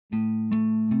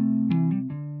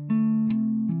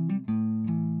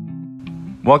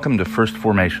Welcome to First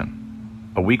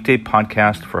Formation, a weekday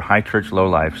podcast for high church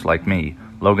lowlifes like me,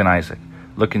 Logan Isaac,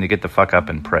 looking to get the fuck up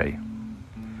and pray.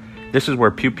 This is where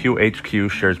Pew Pew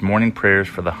HQ shares morning prayers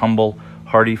for the humble,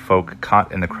 hardy folk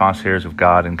caught in the crosshairs of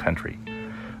God and country.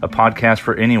 A podcast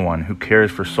for anyone who cares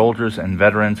for soldiers and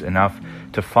veterans enough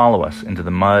to follow us into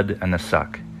the mud and the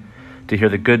suck, to hear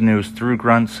the good news through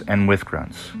grunts and with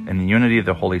grunts, in the unity of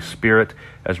the Holy Spirit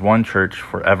as one church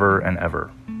forever and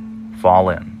ever. Fall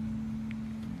in.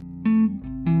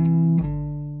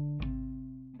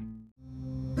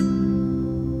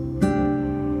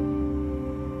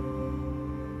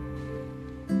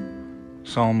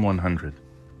 Psalm 100.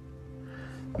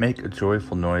 Make a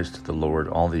joyful noise to the Lord,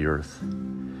 all the earth.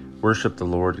 Worship the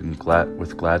Lord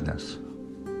with gladness.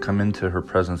 Come into her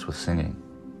presence with singing.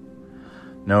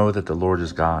 Know that the Lord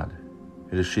is God.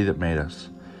 It is she that made us,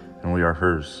 and we are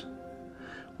hers.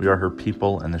 We are her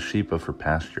people and the sheep of her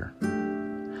pasture.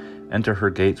 Enter her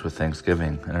gates with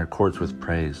thanksgiving and her courts with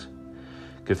praise.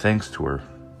 Give thanks to her.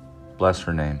 Bless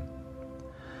her name.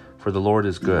 For the Lord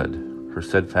is good. Her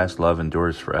steadfast love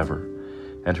endures forever,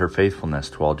 and her faithfulness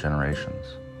to all generations.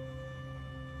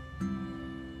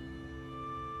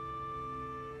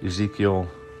 Ezekiel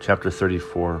chapter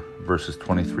 34, verses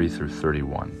 23 through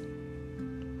 31.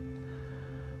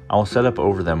 I will set up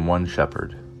over them one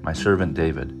shepherd, my servant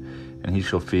David, and he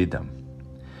shall feed them.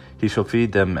 He shall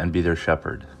feed them and be their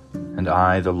shepherd, and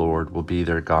I, the Lord, will be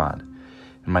their God,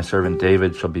 and my servant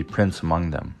David shall be prince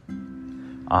among them.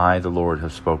 I, the Lord,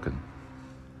 have spoken.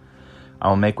 I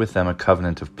will make with them a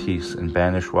covenant of peace and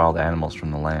banish wild animals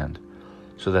from the land,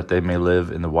 so that they may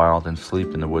live in the wild and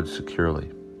sleep in the woods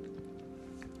securely.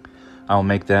 I will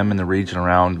make them in the region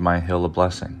around my hill a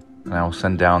blessing, and I will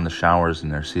send down the showers in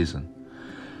their season.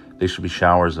 They shall be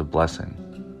showers of blessing.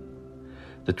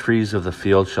 The trees of the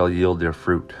field shall yield their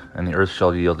fruit, and the earth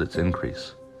shall yield its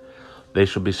increase. They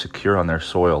shall be secure on their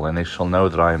soil, and they shall know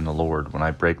that I am the Lord when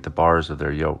I break the bars of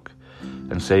their yoke,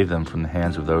 and save them from the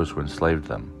hands of those who enslaved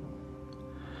them.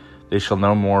 They shall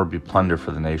no more be plunder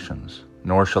for the nations,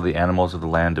 nor shall the animals of the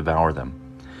land devour them.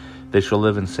 They shall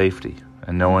live in safety,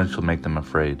 and no one shall make them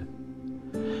afraid.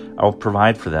 I will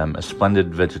provide for them a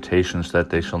splendid vegetation so that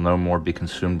they shall no more be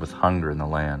consumed with hunger in the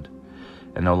land,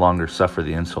 and no longer suffer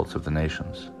the insults of the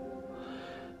nations.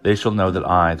 They shall know that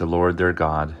I, the Lord their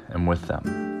God, am with them,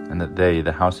 and that they,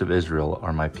 the house of Israel,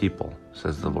 are my people,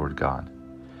 says the Lord God.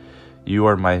 You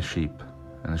are my sheep,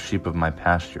 and the sheep of my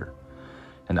pasture,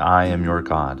 and I am your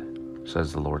God,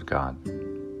 says the Lord God.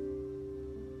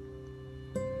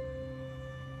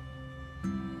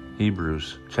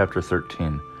 Hebrews chapter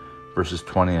 13, verses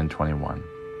 20 and 21.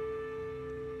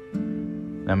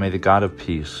 Now may the God of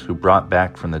peace, who brought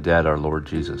back from the dead our Lord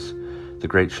Jesus, the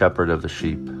great shepherd of the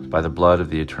sheep, by the blood of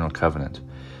the eternal covenant,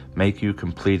 make you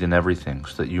complete in everything,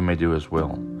 so that you may do his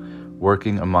will,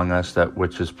 working among us that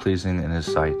which is pleasing in his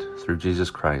sight, through Jesus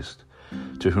Christ,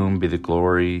 to whom be the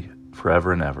glory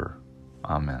forever and ever.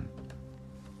 Amen.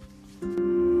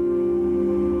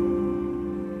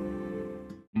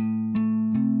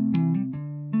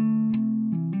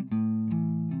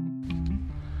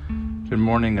 Good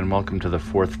morning and welcome to the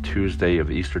fourth Tuesday of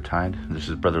Eastertide. This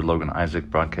is Brother Logan Isaac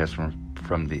broadcasting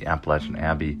from the Appalachian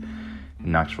Abbey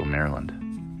in Knoxville, Maryland.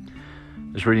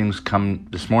 This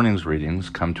morning's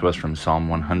readings come to us from Psalm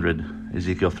 100,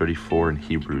 Ezekiel 34, and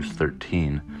Hebrews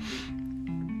 13.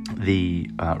 The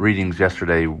readings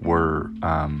yesterday were,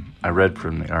 I read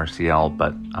from the RCL,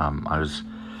 but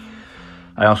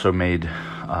I also made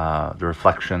the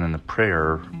reflection and the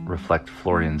prayer reflect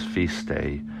Florian's feast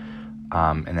day.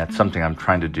 And that's something I'm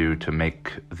trying to do to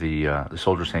make the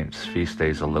Soldier Saints feast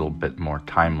days a little bit more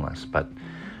timeless. But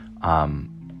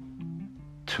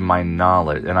to my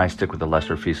knowledge, and I stick with the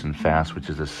Lesser Feast and Fast, which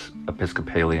is this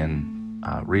Episcopalian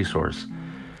resource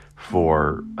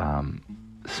for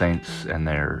saints and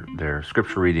their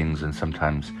scripture readings and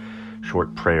sometimes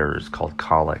short prayers called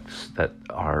collects that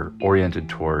are oriented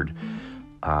toward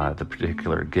the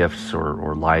particular gifts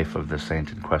or life of the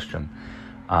saint in question.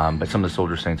 But some of the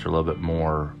soldier saints are a little bit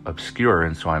more obscure,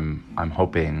 and so I'm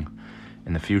hoping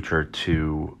in the future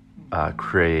to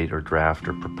create or draft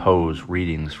or propose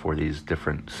readings for these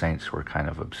different saints who are kind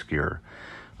of obscure.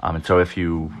 And so if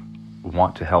you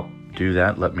want to help do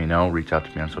that, let me know. Reach out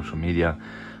to me on social media.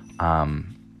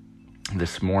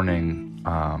 This morning,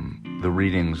 the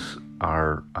readings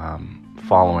are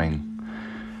following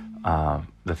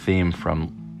the theme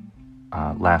from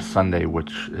last Sunday,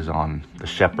 which is on the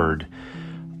shepherd.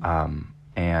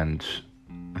 And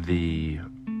we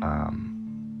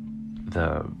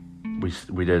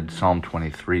did Psalm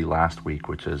 23 last week,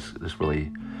 which is this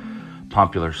really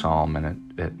popular psalm,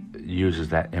 and uses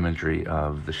that imagery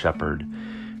of the shepherd.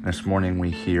 And this morning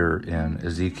we hear in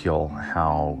Ezekiel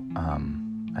how,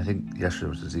 I think yesterday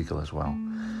was Ezekiel as well,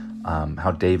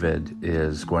 how David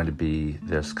is going to be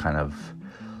this kind of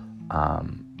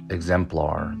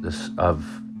exemplar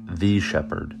of the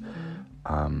shepherd,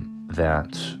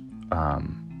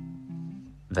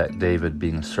 that David,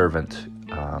 being a servant,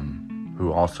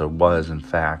 who also was in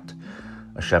fact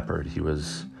a shepherd. He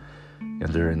was,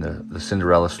 during the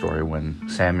Cinderella story, when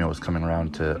Samuel was coming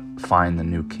around to find the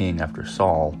new king after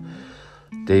Saul,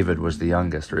 David was the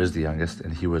youngest, or is the youngest,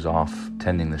 and he was off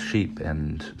tending the sheep,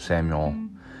 and Samuel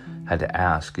had to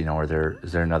ask,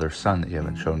 is there another son that you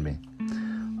haven't shown me?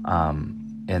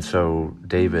 And so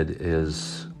David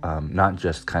is not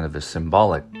just kind of a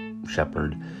symbolic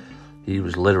shepherd. He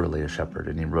was literally a shepherd,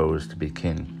 and he rose to be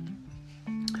king.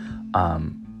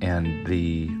 And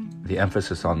the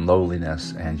emphasis on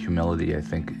lowliness and humility, I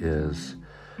think, is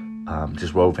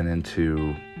just woven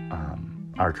into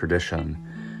our tradition,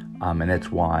 and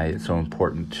it's why it's so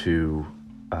important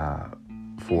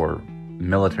for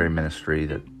military ministry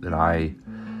that I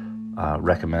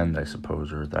recommend, I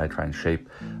suppose, or that I try and shape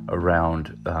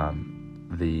around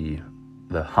the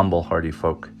humble, hardy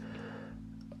folk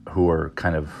who are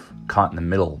kind of caught in the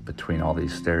middle between all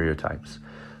these stereotypes.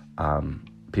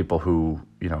 People who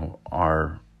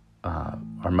are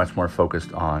much more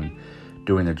focused on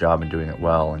doing their job and doing it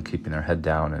well and keeping their head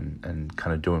down and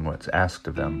kind of doing what's asked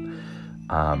of them,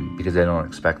 because they don't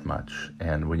expect much.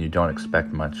 And when you don't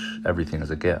expect much, everything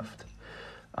is a gift.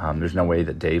 There's no way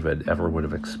that David ever would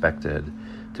have expected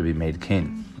to be made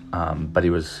king, but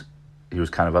he was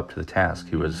kind of up to the task.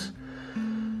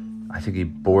 I think he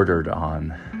bordered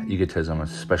on egotism,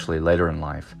 especially later in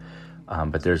life.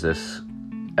 But there's this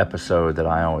episode that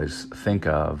I always think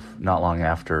of, not long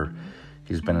after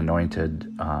he's been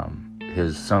anointed.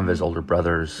 Some of his older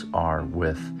brothers are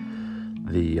with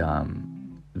the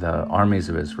armies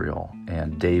of Israel,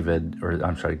 and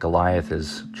Goliath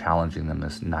is challenging them,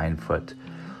 this 9-foot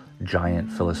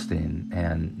giant Philistine,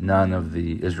 and none of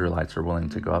the Israelites are willing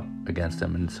to go up against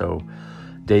him. And so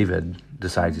David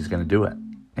decides he's going to do it.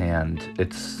 And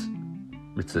it's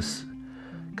this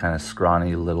kind of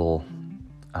scrawny little,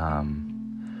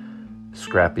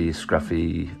 scrappy,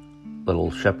 scruffy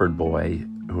little shepherd boy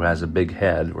who has a big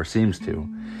head, or seems to.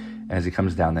 And as he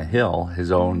comes down the hill,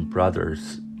 his own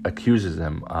brothers accuses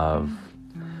him of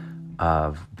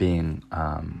having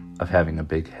a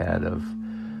big head,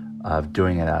 of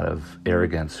doing it out of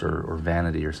arrogance or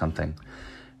vanity or something.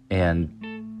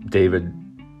 And David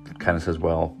kind of says,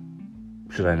 well,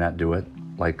 should I not do it?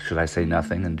 Should I say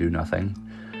nothing and do nothing?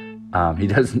 He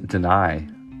doesn't deny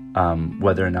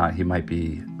whether or not he might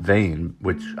be vain,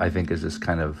 which I think is this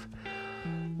kind of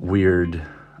weird,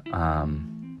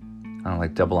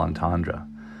 double entendre.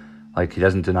 He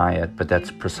doesn't deny it, but that's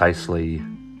precisely,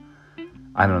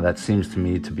 that seems to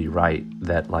me to be right,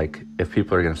 that if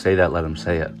people are going to say that, let them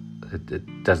say it.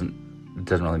 It doesn't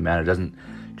really matter. It doesn't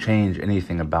change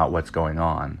anything about what's going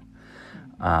on.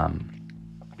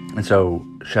 And so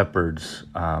shepherds,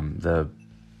 the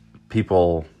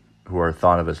people who are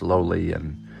thought of as lowly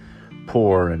and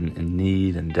poor and in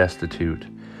need and destitute,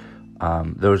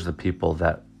 those are the people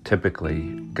that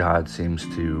typically God seems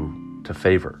to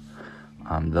favor.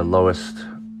 The lowest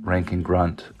ranking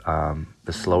grunt,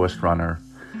 the slowest runner,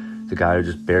 the guy who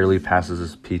just barely passes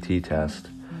his PT test,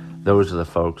 those are the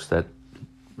folks that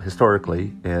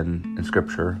historically in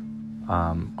Scripture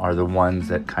are the ones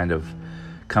that kind of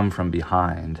come from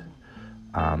behind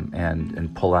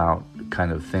and pull out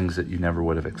kind of things that you never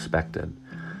would have expected.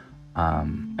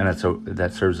 And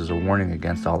that serves as a warning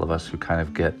against all of us who kind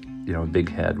of get a big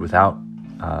head without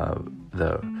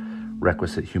the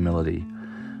requisite humility.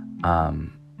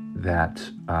 That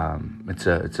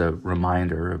it's a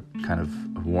reminder, a kind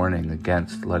of warning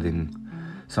against letting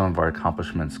some of our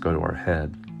accomplishments go to our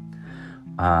head.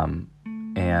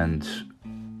 And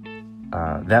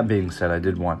that being said, I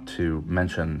did want to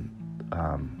mention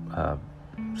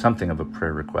something of a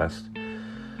prayer request.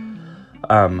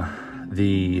 For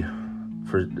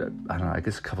I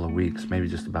guess a couple of weeks, maybe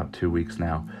just about 2 weeks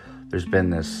now, there's been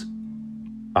this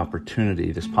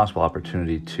possible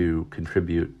opportunity to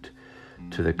contribute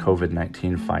to the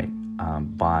COVID-19 fight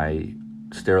by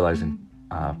sterilizing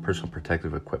personal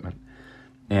protective equipment.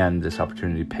 And this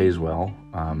opportunity pays well.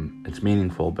 It's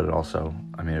meaningful, but it also,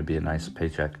 it'd be a nice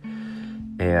paycheck.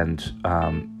 And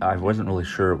I wasn't really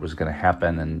sure it was going to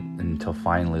happen until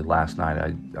finally last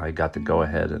night I got the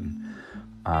go-ahead. And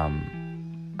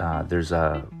there's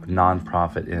a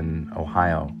nonprofit in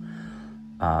Ohio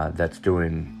that's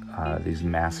doing these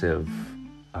massive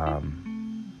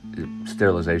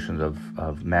sterilizations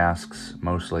of masks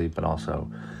mostly, but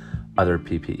also other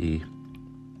PPE.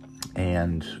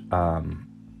 And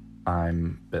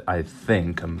I'm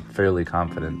fairly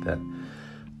confident that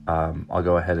I'll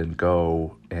go ahead and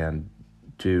go and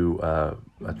do a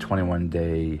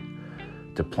 21-day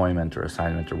deployment or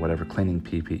assignment or whatever, cleaning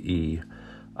PPE,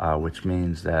 which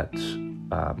means that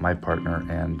my partner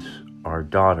and our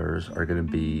daughters are going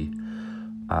to be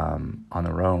on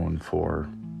their own for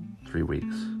 3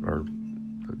 weeks, or,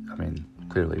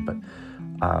 clearly, but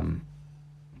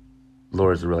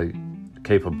Laura's a really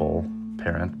capable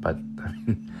parent, but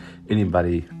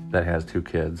anybody that has 2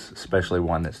 kids, especially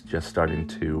one that's just starting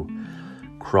to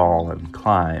crawl and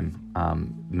climb,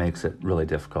 makes it really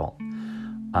difficult.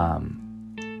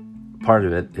 Part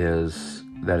of it is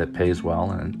that it pays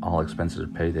well and all expenses are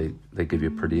paid. They give you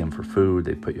per diem for food,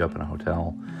 they put you up in a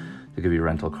hotel, they give you a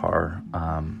rental car,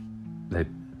 they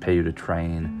pay you to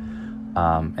train,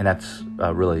 and that's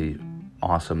a really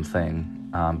awesome thing.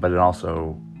 But it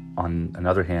also, on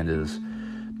another hand, is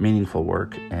meaningful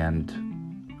work, and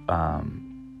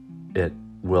it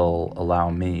will allow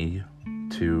me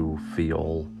to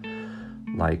feel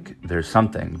like there's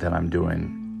something that I'm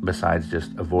doing besides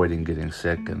just avoiding getting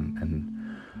sick and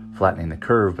flattening the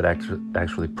curve, but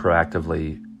actually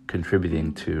proactively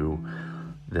contributing to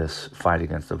this fight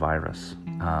against the virus.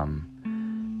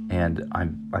 And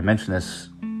I mention this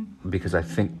because I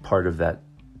think part of that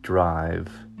drive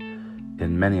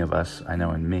in many of us, I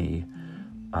know in me,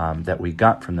 that we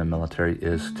got from the military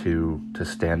is to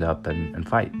stand up and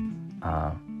fight.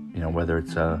 Whether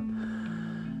it's a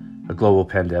global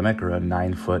pandemic or a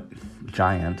 9-foot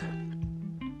giant,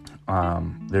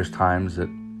 there's times that,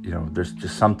 there's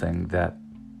just something that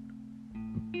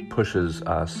pushes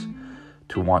us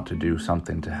to want to do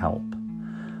something to help.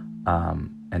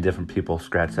 And different people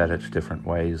scratch that itch different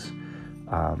ways.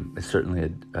 It's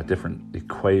certainly a different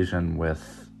equation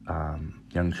with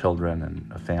young children and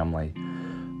a family.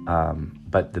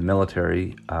 But the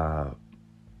military,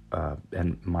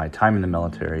 and my time in the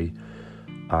military,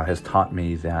 has taught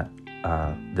me that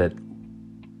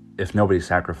if nobody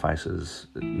sacrifices,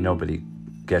 nobody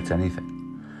gets anything.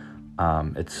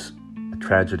 It's a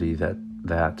tragedy that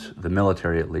the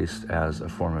military, at least as a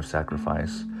form of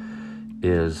sacrifice,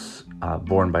 is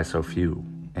borne by so few,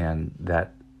 and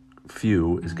that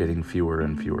few is getting fewer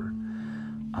and fewer.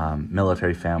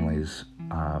 Military families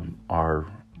are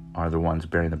the ones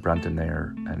bearing the brunt in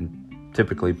there, and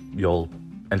typically you'll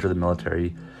enter the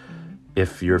military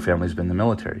if your family's been in the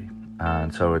military.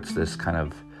 And so it's this kind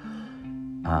of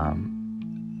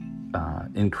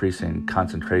increasing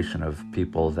concentration of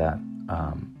people that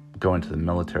go into the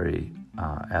military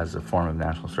as a form of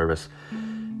national service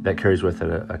that carries with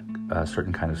it a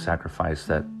certain kind of sacrifice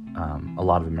that a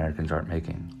lot of Americans aren't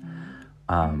making.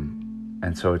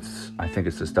 And so I think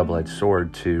it's this double-edged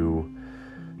sword to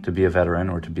be a veteran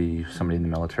or to be somebody in the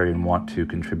military and want to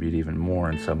contribute even more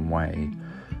in some way.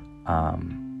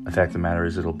 The fact of the matter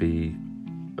is it'll be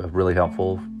really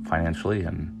helpful financially,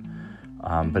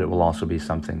 but it will also be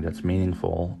something that's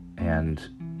meaningful, and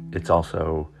it's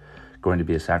also going to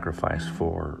be a sacrifice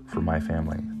for my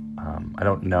family. I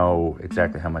don't know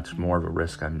exactly how much more of a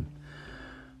risk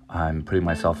I'm putting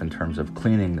myself in terms of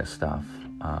cleaning this stuff,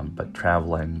 but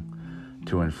traveling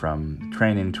to and from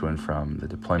training, to and from the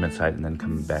deployment site, and then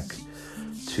coming back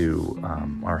to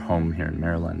our home here in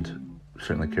Maryland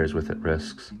certainly carries with it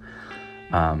risks.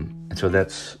 And so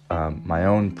that's my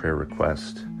own prayer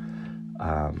request.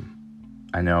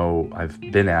 I know I've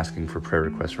been asking for prayer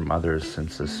requests from others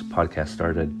since this podcast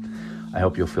started. I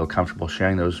hope you'll feel comfortable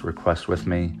sharing those requests with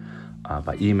me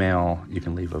by email. You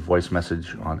can leave a voice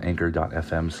message on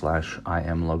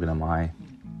anchor.fm/IamLoganMI.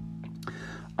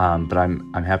 But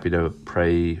I'm happy to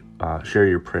pray, share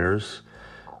your prayers,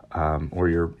 or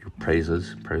your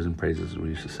praises and praises, we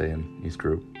used to say in youth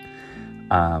group,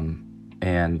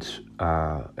 and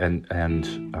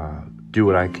do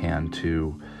what I can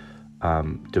to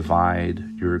divide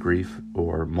your grief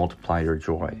or multiply your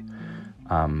joy.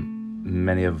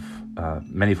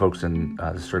 Many folks in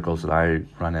the circles that I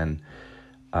run in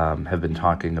have been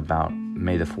talking about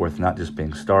May the 4th not just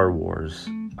being Star Wars,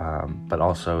 but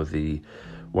also the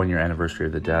 1-year anniversary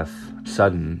of the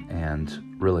sudden and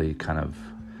really kind of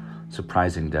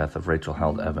surprising death of Rachel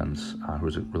Held Evans, who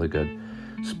was a really good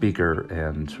speaker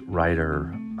and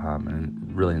writer,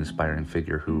 and really inspiring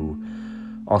figure who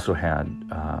also had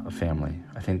a family.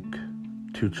 I think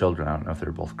 2 children. I don't know if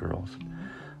they're both girls.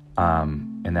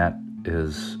 And that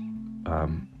is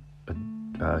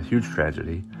a huge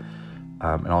tragedy,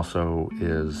 and also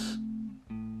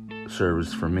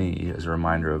serves for me as a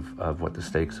reminder of what the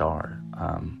stakes are.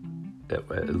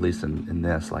 at least in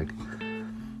this, like,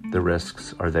 the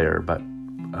risks are there, but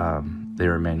they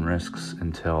remain risks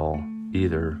until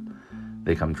either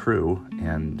they come true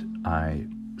and I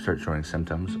start showing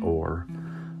symptoms, or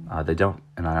they don't,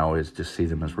 and I always just see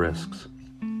them as risks.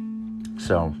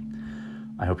 So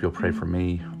I hope you'll pray for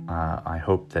me. I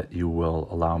hope that you will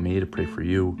allow me to pray for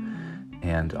you,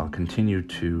 and I'll continue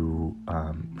to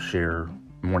share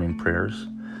morning prayers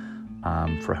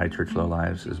for High Church Low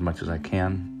Lives as much as I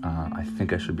can. I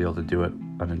think I should be able to do it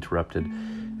uninterrupted.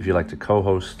 If you'd like to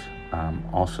co-host,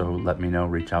 also let me know,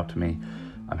 reach out to me.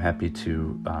 I'm happy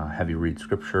to have you read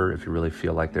scripture if you really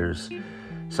feel like there's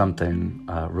something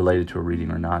related to a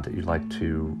reading or not that you'd like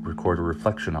to record a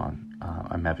reflection on.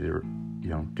 I'm happy to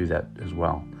do that as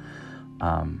well.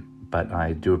 But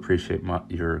I do appreciate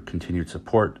your continued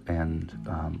support and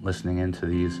listening into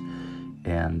these.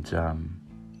 And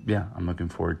I'm looking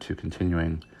forward to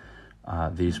continuing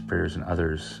these prayers and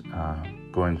others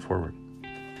going forward.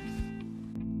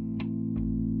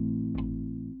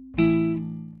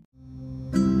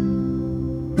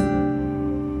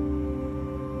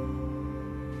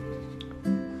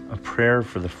 A prayer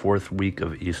for the fourth week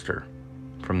of Easter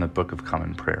from the Book of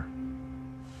Common Prayer.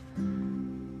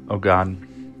 O God,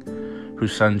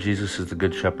 whose Son Jesus is the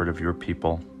Good Shepherd of your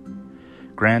people,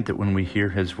 grant that when we hear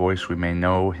his voice we may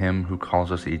know him who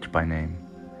calls us each by name,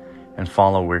 and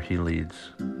follow where he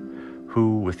leads,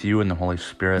 who with you and the Holy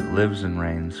Spirit lives and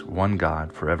reigns, one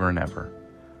God, forever and ever.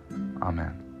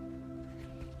 Amen.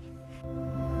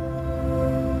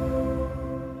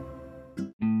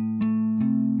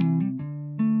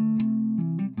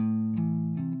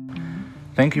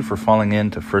 Thank you for falling in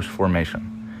to First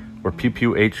Formation, where Pew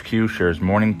Pew HQ shares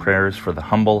morning prayers for the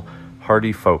humble,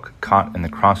 hardy folk caught in the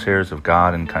crosshairs of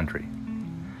God and country.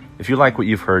 If you like what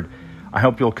you've heard, I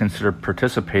hope you'll consider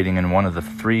participating in one of the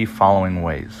three following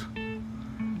ways.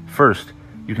 First,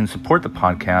 you can support the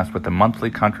podcast with a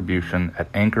monthly contribution at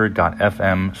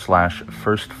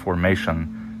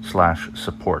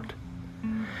anchor.fm/firstformation/support.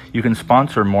 You can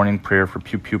sponsor morning prayer for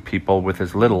Pew Pew people with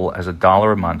as little as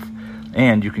 $1 a month,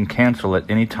 and you can cancel at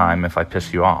any time if I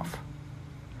piss you off.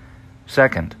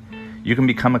 Second, you can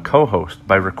become a co-host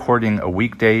by recording a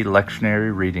weekday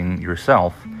lectionary reading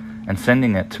yourself and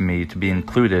sending it to me to be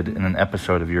included in an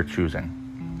episode of your choosing.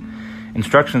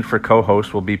 Instructions for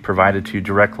co-hosts will be provided to you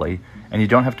directly, and you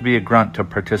don't have to be a grunt to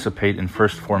participate in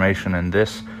First Formation in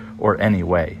this or any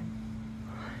way.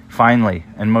 Finally,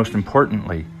 and most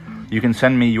importantly, you can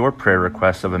send me your prayer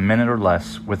requests of a minute or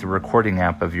less with the recording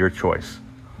app of your choice.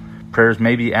 Prayers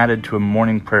may be added to a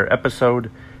morning prayer episode,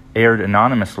 aired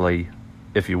anonymously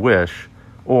if you wish,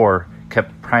 or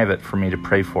kept private for me to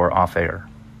pray for off air.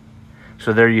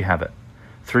 So there you have it,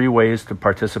 3 ways to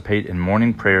participate in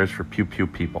morning prayers for Pew Pew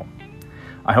people.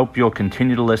 I hope you'll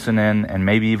continue to listen in and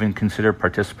maybe even consider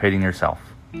participating yourself.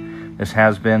 This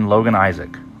has been Logan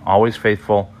Isaac, always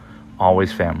faithful,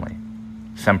 always family.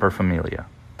 Semper Familia.